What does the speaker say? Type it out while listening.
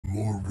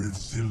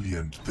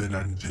resilient than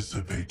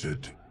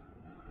anticipated.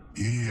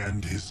 He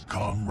and his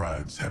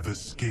comrades have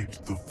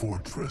escaped the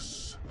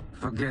fortress.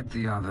 Forget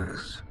the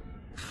others.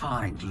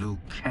 Find Liu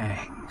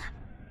Kang.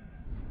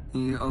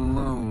 He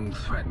alone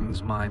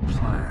threatens my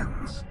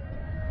plans.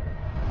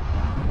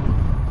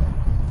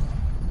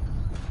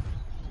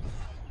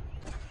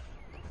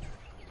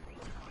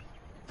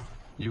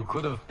 You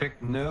could have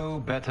picked no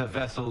better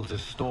vessel to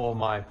store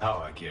my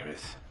power,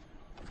 Geras.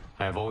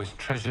 I have always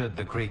treasured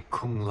the great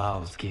Kung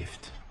Lao's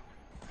gift.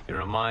 It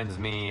reminds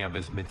me of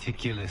his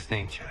meticulous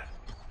nature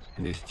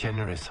and his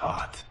generous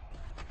heart.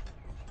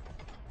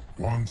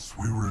 Once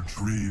we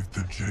retrieve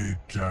the Jade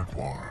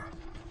Jaguar,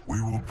 we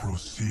will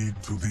proceed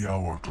to the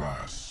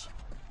Hourglass.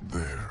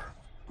 There,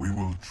 we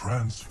will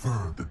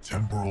transfer the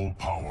temporal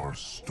power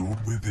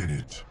stored within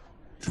it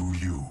to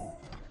you.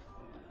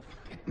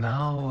 It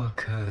now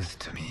occurs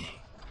to me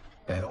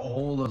that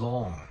all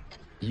along,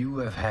 you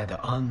have had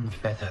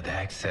unfettered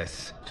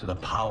access to the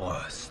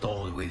power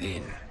stored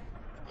within.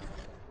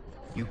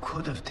 You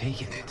could have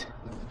taken it,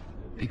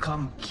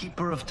 become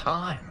Keeper of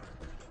Time,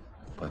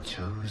 but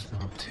chose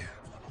not to.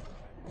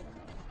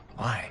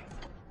 Why?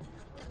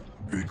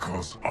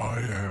 Because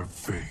I have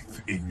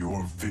faith in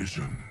your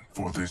vision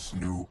for this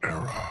new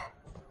era.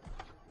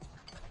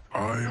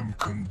 I am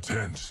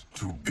content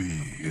to be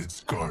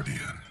its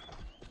guardian.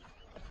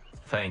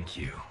 Thank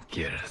you,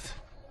 Geras.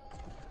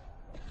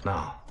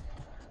 Now,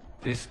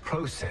 this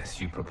process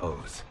you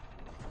propose,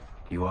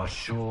 you are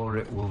sure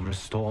it will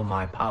restore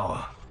my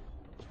power?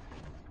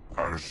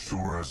 As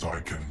sure as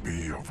I can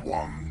be of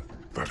one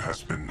that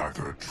has been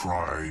neither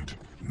tried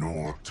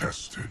nor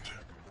tested.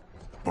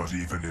 But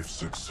even if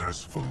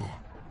successful,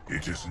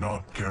 it is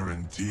not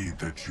guaranteed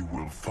that you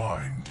will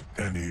find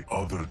any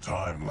other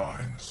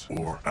timelines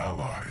or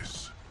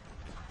allies.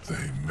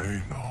 They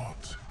may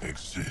not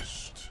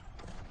exist.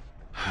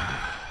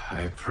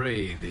 I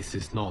pray this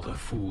is not a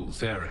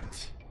fool's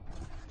errand.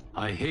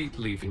 I hate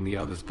leaving the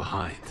others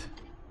behind.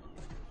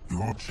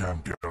 Your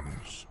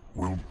champions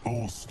will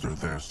bolster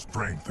their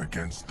strength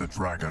against the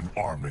Dragon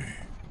Army.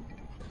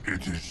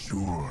 It is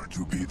sure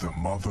to be the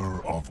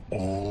mother of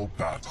all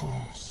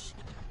battles.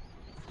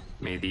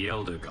 May the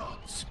Elder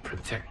Gods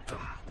protect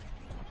them.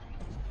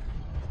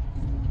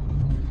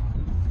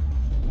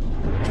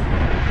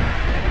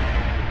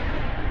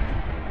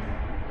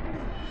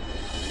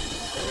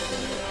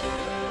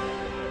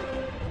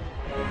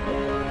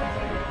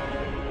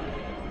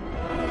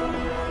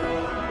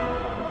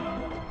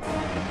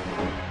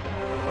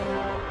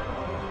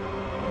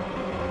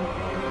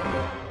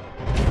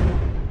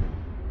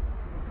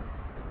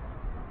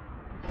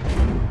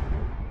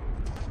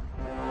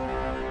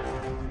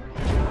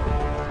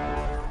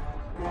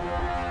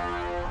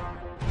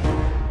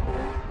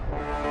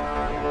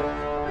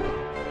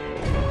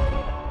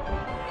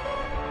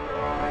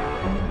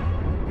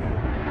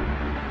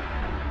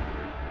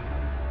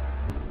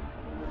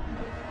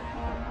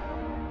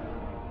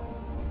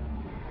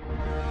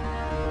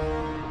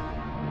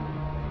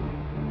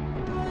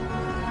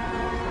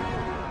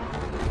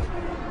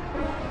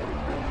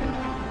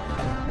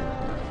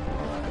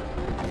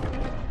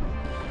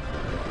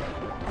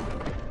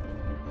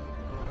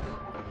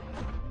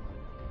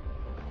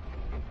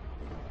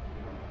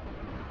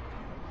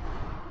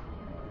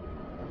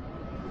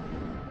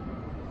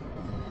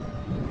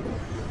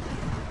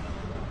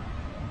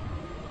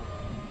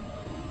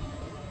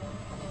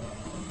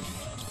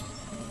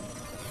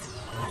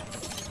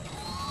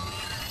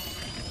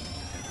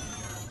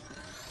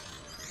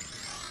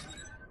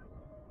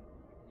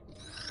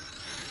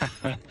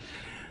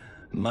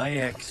 My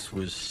ex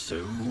was so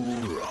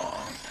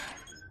wrong.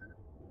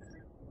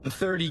 The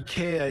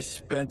 30K I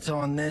spent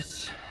on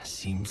this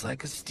seems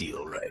like a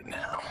steal right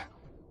now.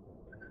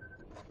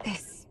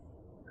 This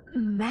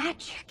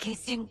magic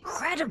is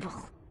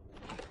incredible.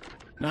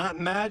 Not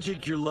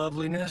magic, your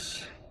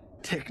loveliness.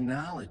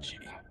 Technology.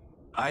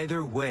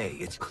 Either way,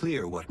 it's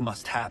clear what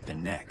must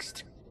happen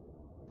next.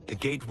 The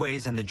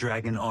gateways and the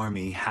Dragon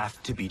Army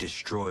have to be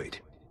destroyed.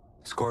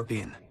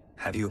 Scorpion,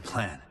 have you a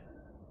plan?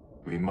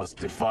 We must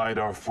divide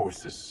our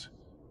forces.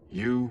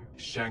 You,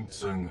 Shang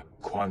Tsung,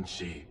 Quan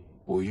Chi,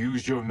 will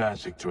use your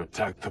magic to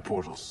attack the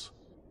portals.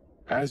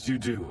 As you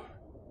do,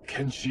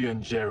 Kenshi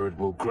and Jared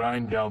will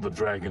grind down the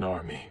Dragon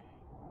Army.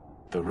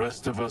 The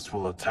rest of us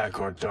will attack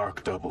our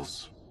dark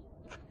doubles.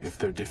 If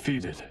they're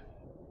defeated,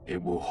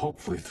 it will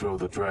hopefully throw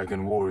the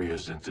Dragon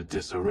Warriors into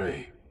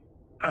disarray.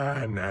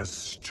 An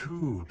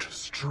astute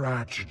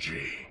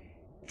strategy.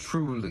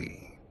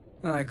 Truly,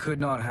 I could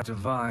not have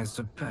devised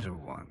a better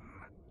one.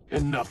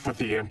 Enough with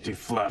the empty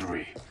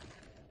flattery.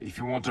 If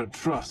you want our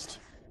trust,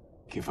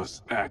 give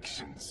us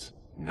actions,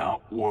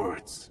 not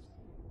words.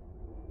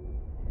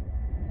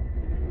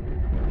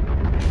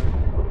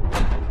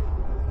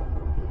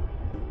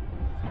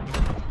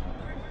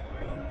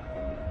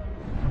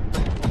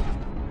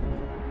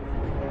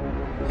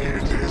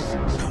 It is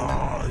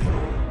time.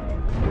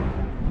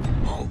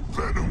 A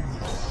venom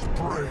will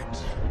spread.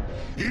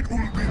 It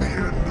will be the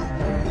end of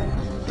all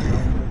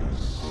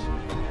things.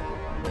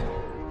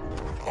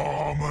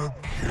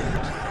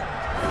 Armageddon.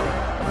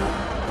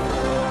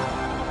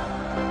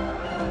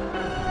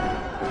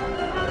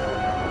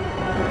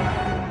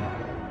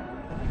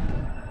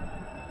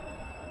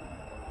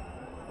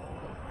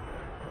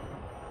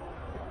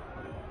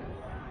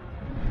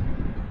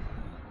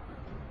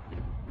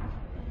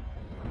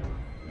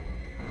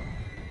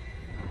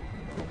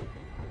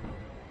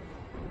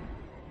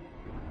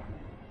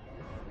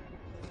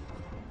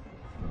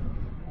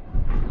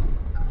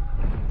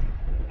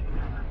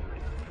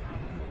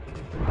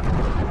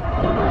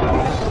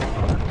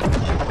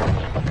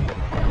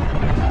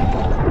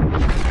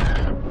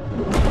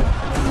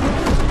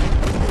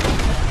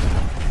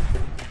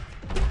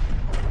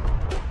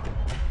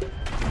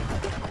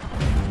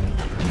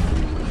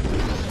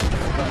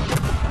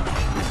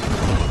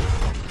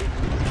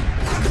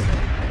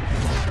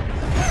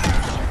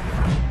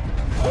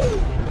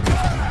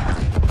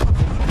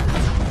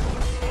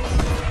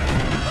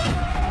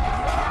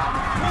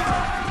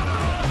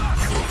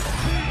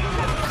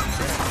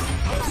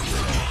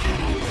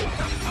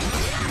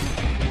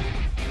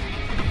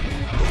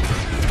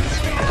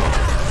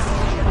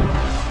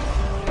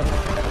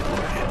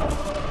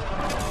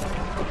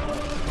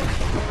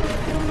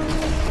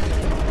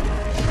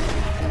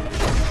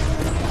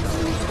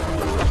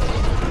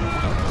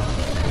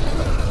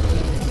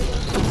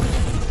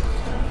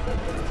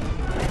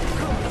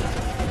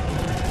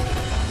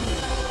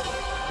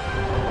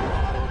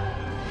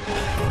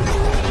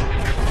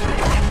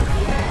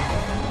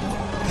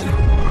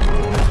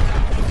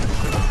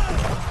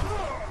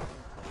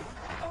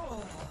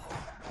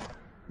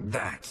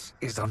 That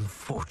is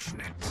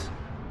unfortunate.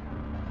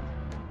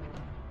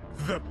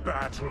 The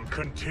battle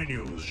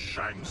continues,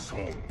 Shang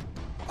Tsung.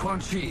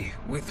 Quan Chi,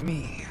 with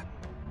me.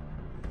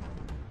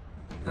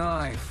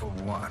 I, for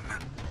one,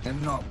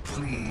 am not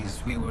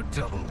pleased we were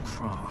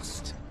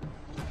double-crossed.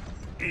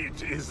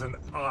 It is an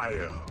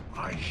ire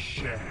I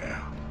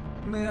share.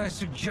 May I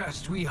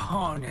suggest we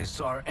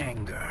harness our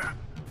anger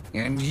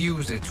and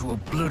use it to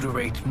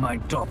obliterate my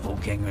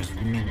doppelganger's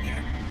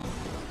minion.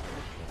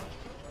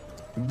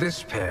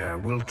 This pair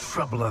will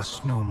trouble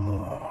us no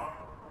more.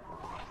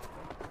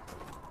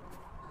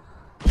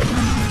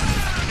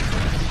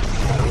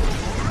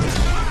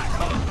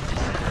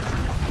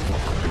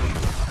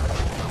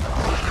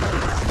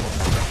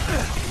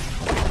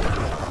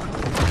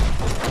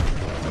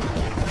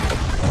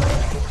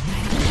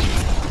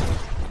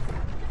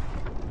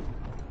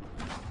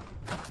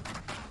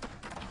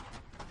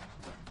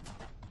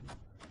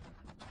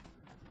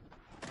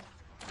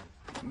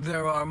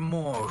 There are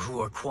more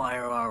who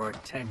require our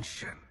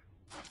attention.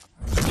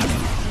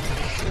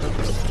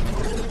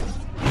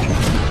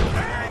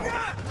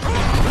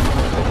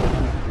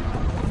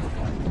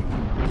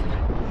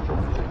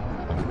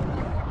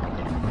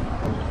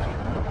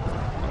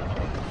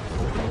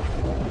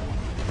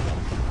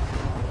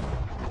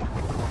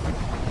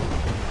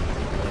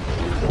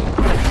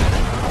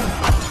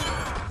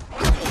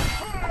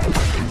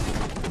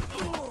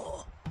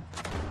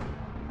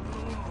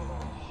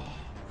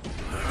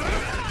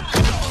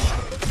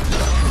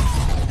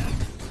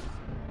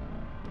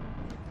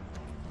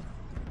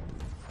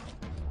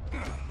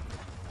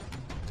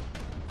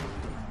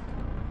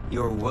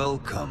 You're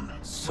welcome,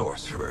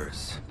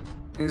 sorcerers.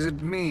 Is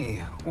it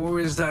me, or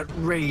is that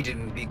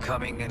Raiden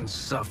becoming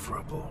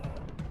insufferable?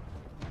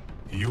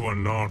 You are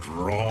not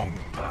wrong,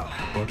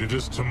 but it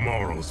is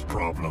tomorrow's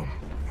problem.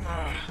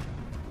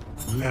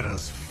 Let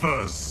us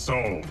first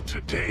solve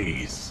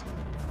today's.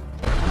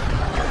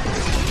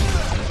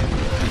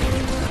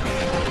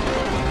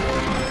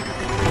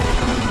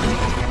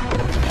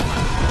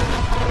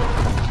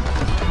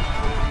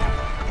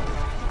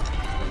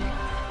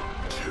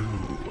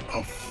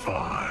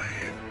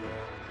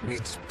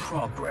 It's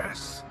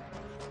progress.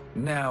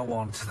 Now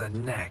on to the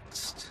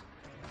next.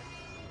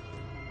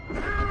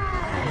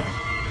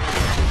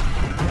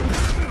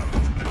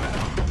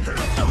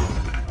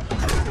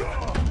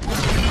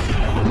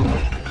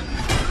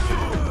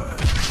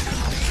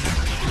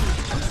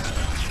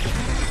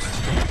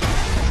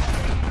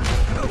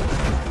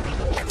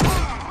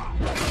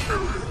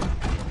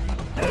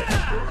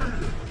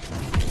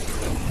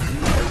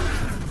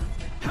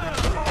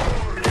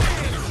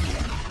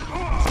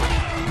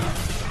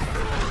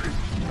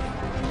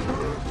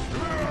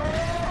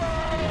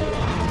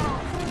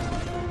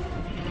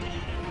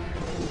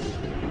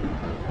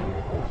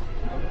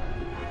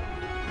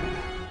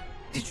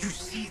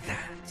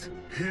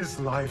 His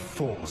life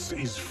force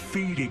is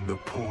feeding the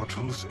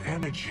portal's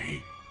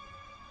energy.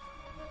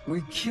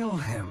 We kill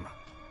him.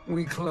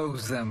 We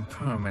close them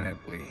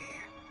permanently.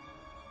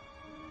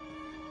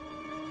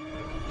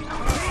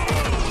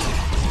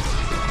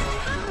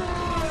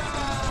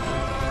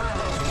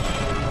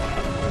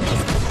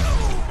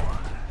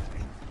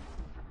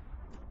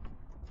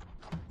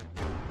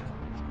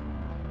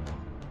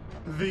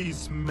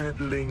 These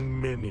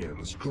meddling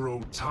minions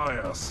grow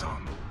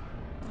tiresome.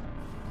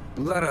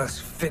 Let us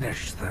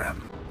finish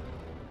them.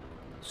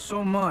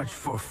 So much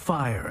for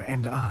fire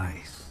and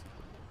ice.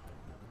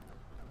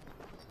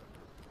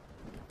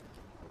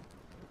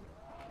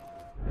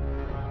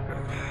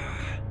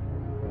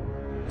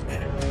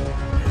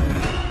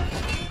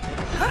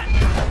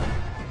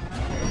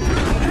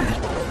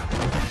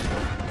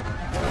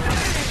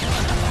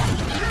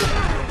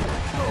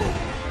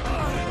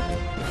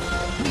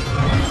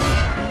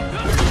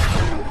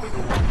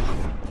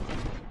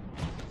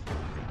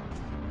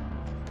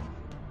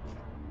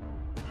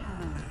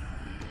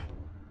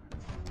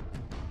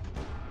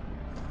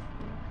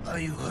 Are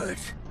you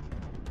hurt?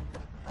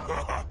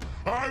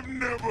 I've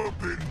never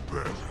been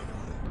better.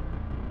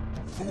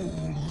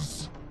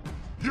 Fools.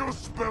 Your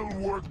spell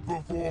worked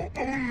before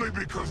only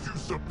because you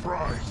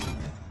surprised me.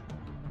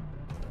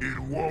 It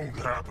won't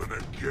happen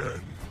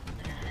again.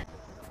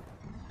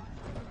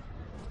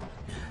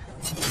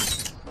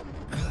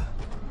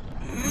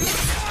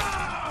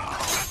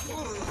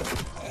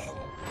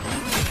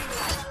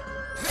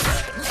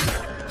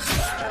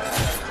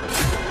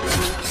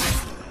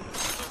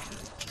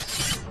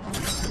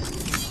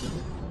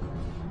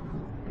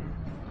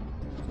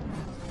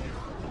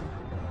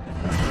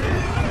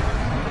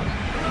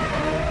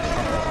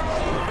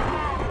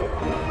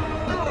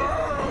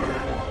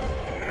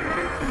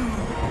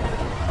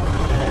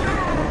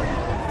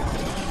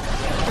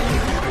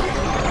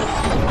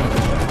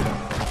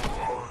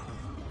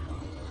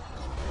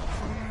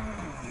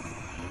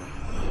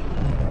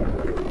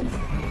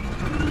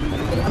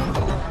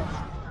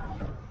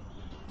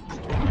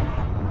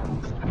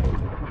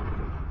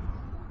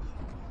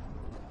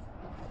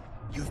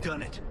 You've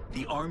done it.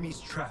 The army's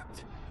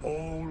trapped.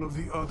 All of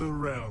the other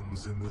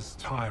realms in this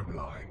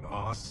timeline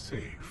are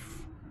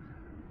safe.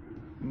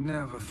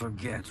 Never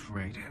forget,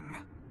 Raiden,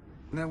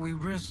 that we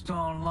risked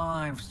our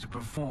lives to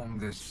perform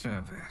this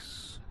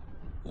service.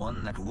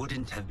 One that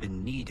wouldn't have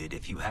been needed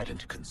if you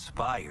hadn't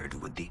conspired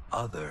with the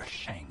other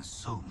Shang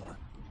Tsung.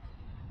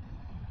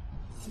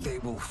 They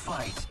will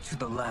fight to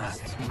the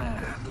last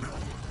man.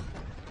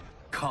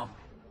 Come,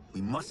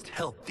 we must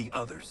help the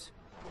others.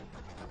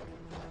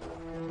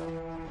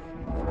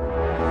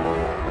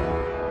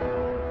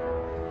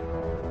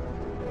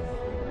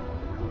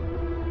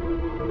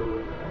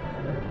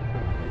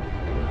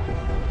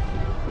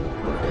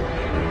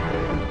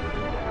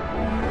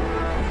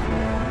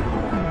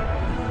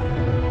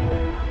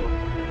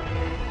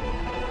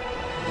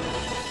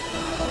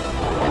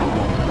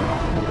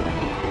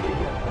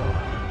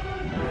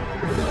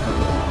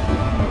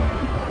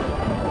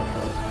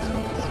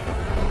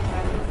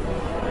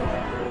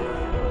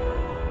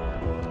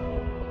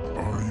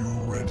 Are you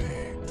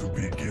ready to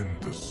begin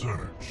the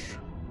search?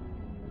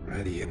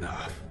 Ready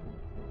enough.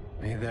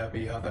 May there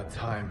be other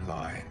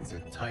timelines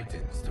and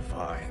titans to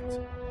find.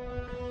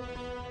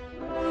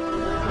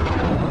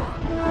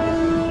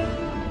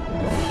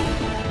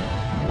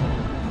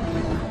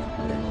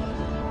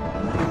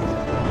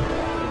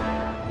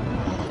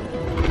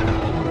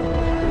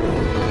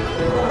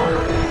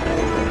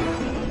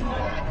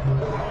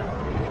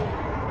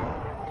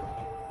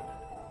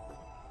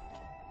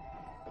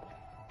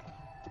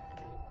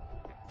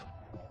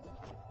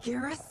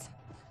 Geras?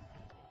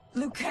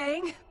 Liu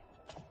Kang?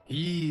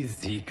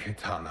 Easy,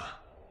 Katana.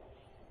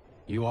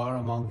 You are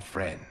among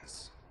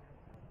friends.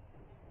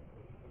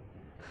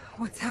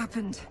 What's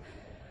happened?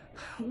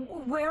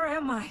 Where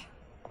am I?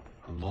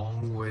 A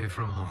long way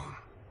from home.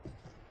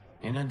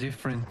 In a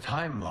different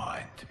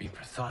timeline, to be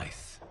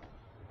precise.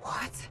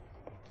 What?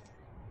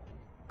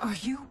 Are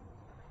you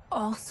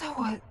also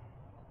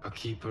A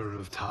keeper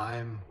of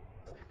time?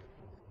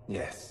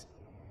 Yes.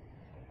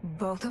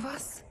 both of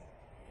us?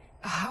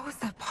 How is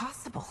that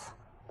possible?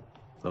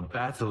 The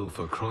battle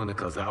for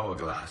Chronica's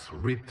hourglass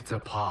ripped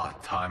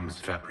apart time's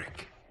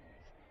fabric.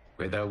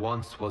 Where there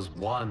once was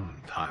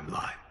one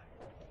timeline,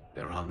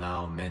 there are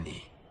now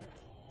many.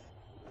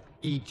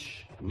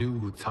 Each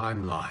new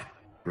timeline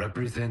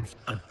represents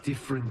a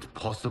different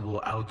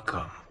possible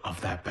outcome of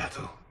that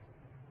battle.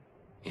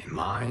 In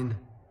mine,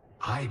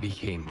 I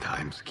became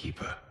Time's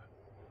Keeper.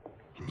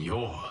 In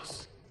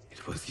yours,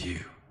 it was you.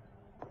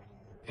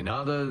 In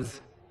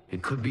others,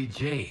 it could be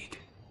Jade,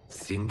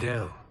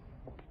 Sindel,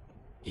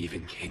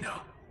 even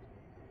Kano.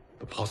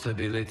 The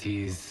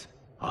possibilities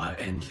are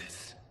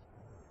endless.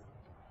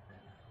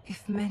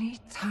 If many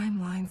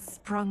timelines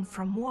sprung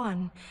from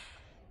one,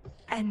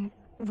 and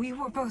we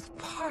were both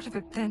part of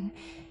it, then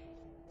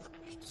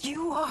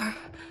you are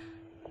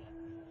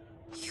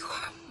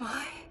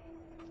my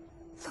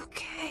Liu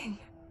Kang.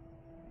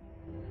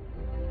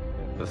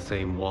 The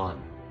same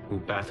one who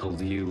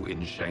battled you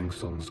in Shang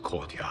Tsung's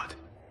courtyard.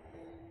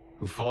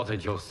 Who fought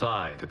at your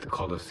side at the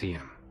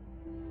Colosseum.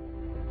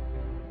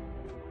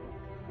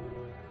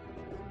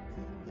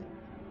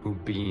 Who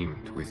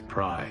beamed with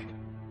pride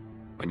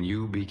when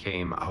you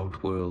became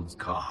Outworld's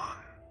Khan.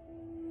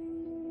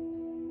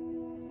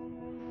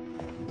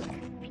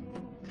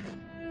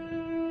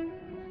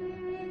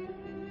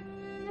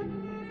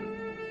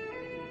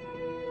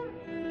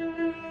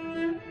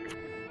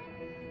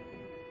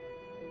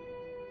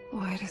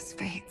 Why does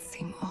fate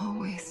seem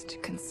always to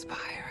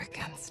conspire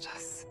against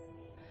us?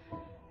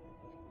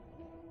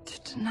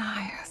 To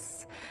deny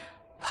us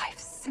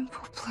life's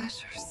simple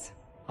pleasures?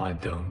 I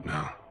don't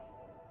know.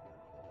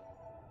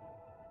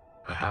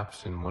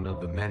 Perhaps in one of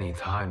the many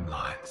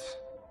timelines,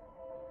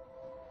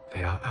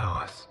 they are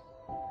ours.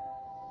 I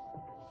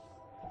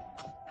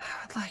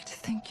would like to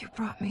think you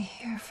brought me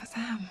here for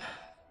them.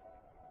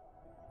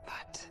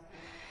 But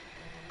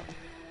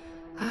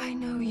I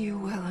know you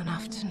well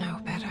enough to know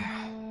better.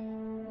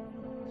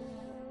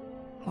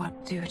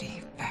 What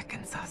duty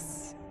beckons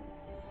us?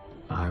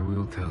 I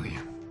will tell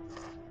you.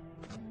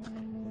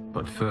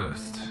 But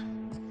first,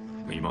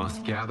 we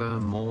must gather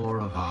more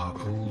of our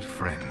old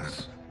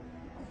friends.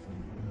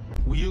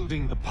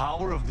 Wielding the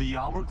power of the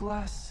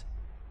hourglass?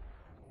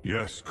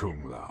 Yes,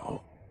 Kung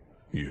Lao.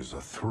 He is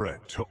a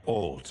threat to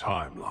all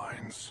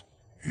timelines.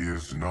 He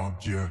is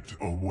not yet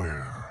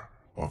aware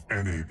of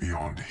any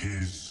beyond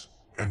his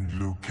and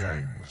Liu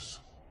Kang's.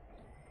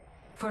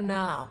 For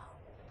now,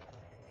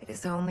 it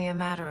is only a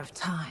matter of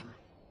time.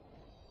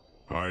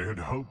 I had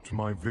hoped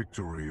my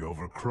victory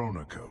over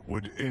Kronika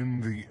would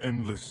end the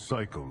endless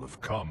cycle of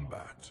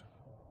combat.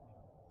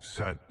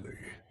 Sadly,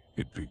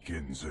 it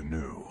begins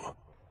anew.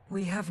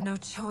 We have no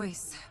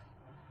choice.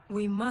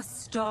 We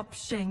must stop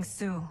Shang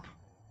Tsung.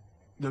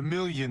 The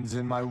millions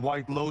in my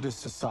White Lotus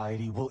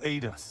Society will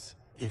aid us,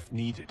 if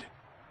needed.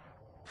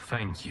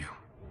 Thank you,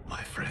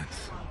 my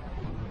friends.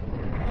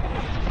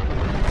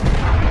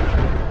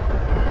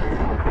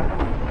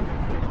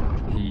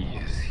 He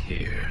is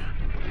here.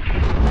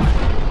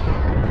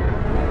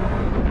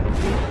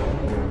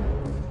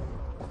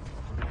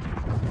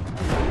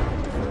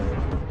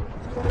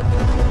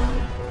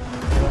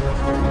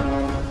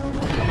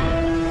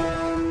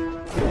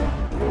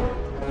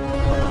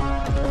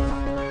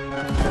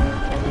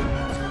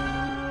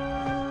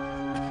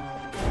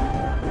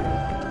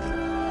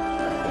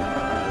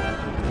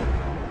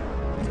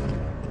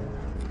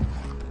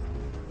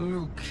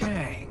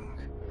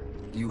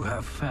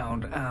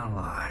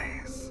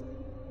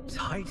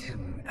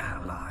 Titan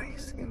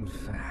allies, in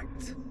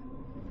fact.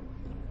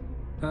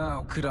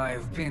 How could I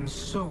have been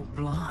so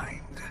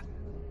blind?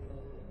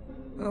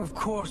 Of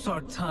course,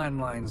 our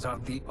timelines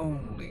aren't the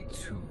only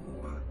two.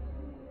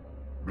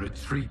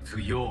 Retreat to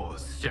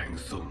yours, Shang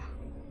Tsung.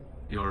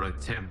 Your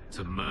attempt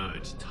to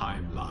merge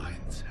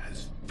timelines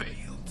has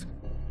failed.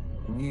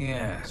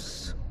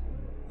 Yes.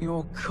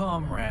 Your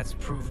comrades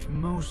proved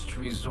most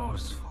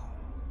resourceful.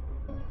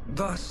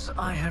 Thus,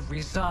 I have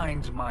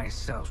resigned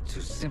myself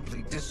to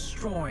simply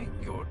destroying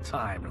your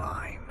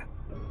timeline.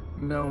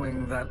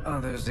 Knowing that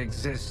others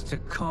exist to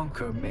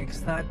conquer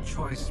makes that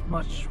choice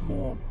much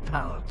more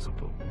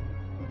palatable.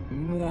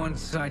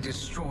 Once I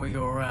destroy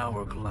your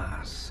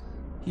hourglass,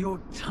 your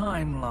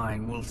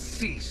timeline will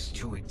cease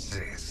to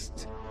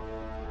exist.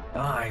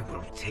 I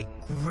will take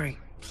great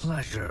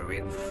pleasure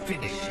in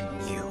finishing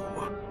you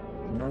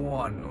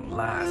one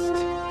last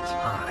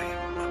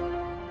time.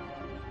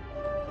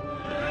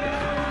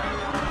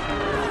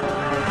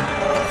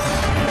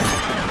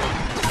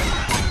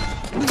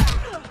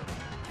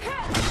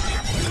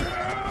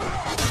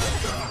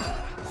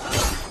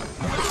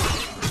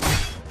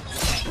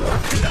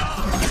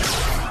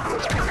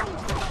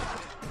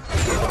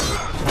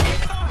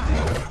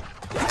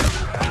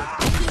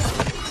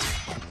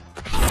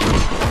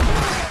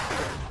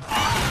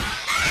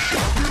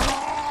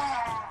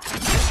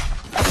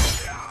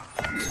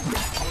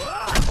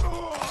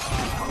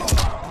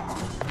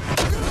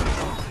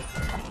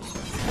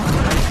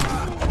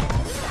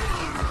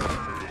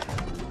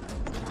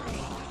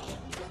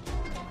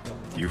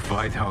 You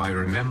fight how I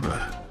remember.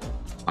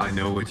 I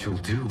know what you'll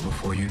do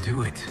before you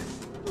do it.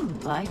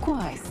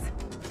 Likewise.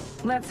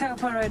 Let's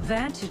hope our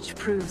advantage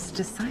proves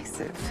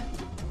decisive.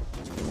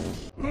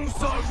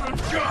 Let's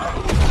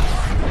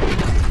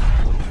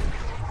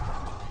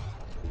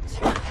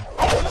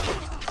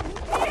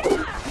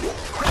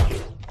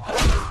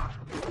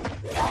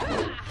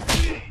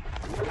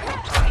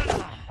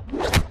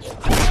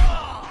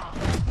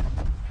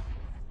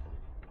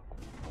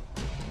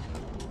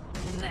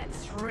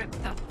rip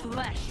the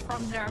flesh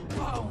from their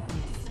bones.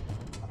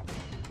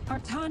 Are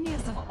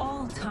Tanya's of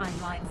all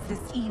timelines this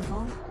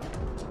evil?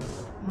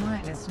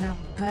 Mine is no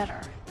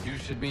better. You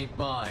should meet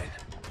mine.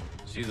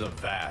 She's a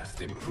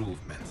vast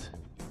improvement.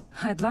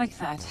 I'd like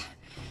that.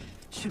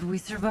 Should we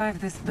survive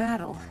this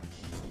battle?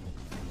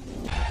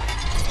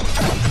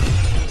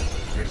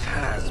 It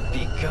has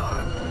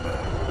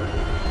begun.